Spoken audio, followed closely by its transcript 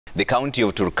The County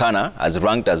of Turkana has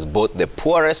ranked as both the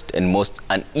poorest and most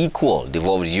unequal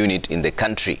devolved unit in the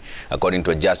country, according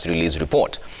to a just released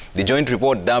report. The joint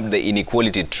report, dubbed the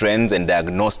Inequality Trends and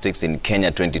Diagnostics in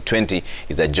Kenya 2020,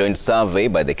 is a joint survey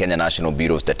by the Kenya National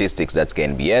Bureau of Statistics, that's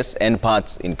KNBS, and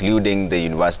parts including the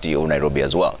University of Nairobi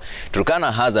as well.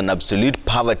 Turkana has an absolute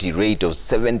poverty rate of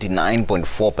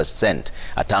 79.4%,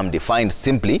 a term defined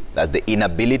simply as the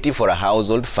inability for a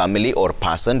household, family or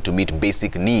person to meet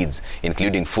basic needs,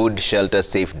 including food, shelter,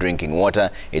 safe drinking water,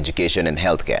 education and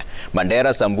healthcare.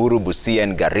 Mandera, Samburu, Busia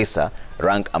and Garissa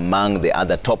rank among the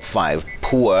other top 5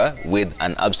 poor, with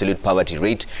an absolute poverty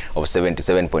rate of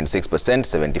 77.6%,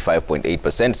 75.8%,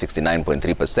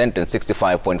 69.3% and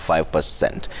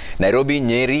 65.5%. Nairobi,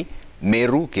 Nyeri,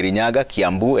 Meru, Kirinyaga,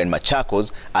 Kiambu and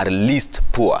Machokos are least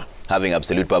poor, having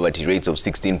absolute poverty rates of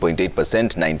 16.8%,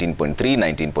 19.3%,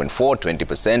 19.4%,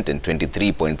 20% and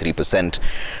 23.3%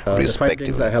 respectively. The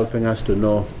findings are helping us to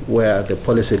know where the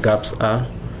policy gaps are,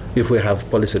 if we have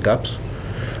policy gaps.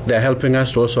 They're helping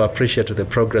us to also appreciate the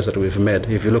progress that we've made.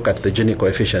 If you look at the Gini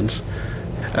coefficients,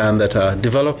 and that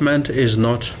development is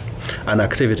not an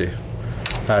activity.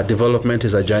 Development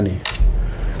is a journey.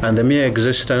 And the mere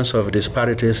existence of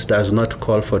disparities does not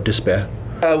call for despair.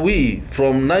 We,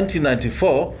 from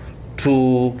 1994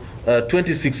 to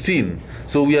 2016,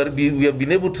 so we have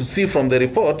been able to see from the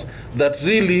report that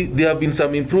really there have been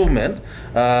some improvement.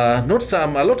 A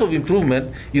lot of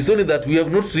improvement. It's only that we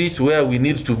have not reached where we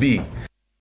need to be.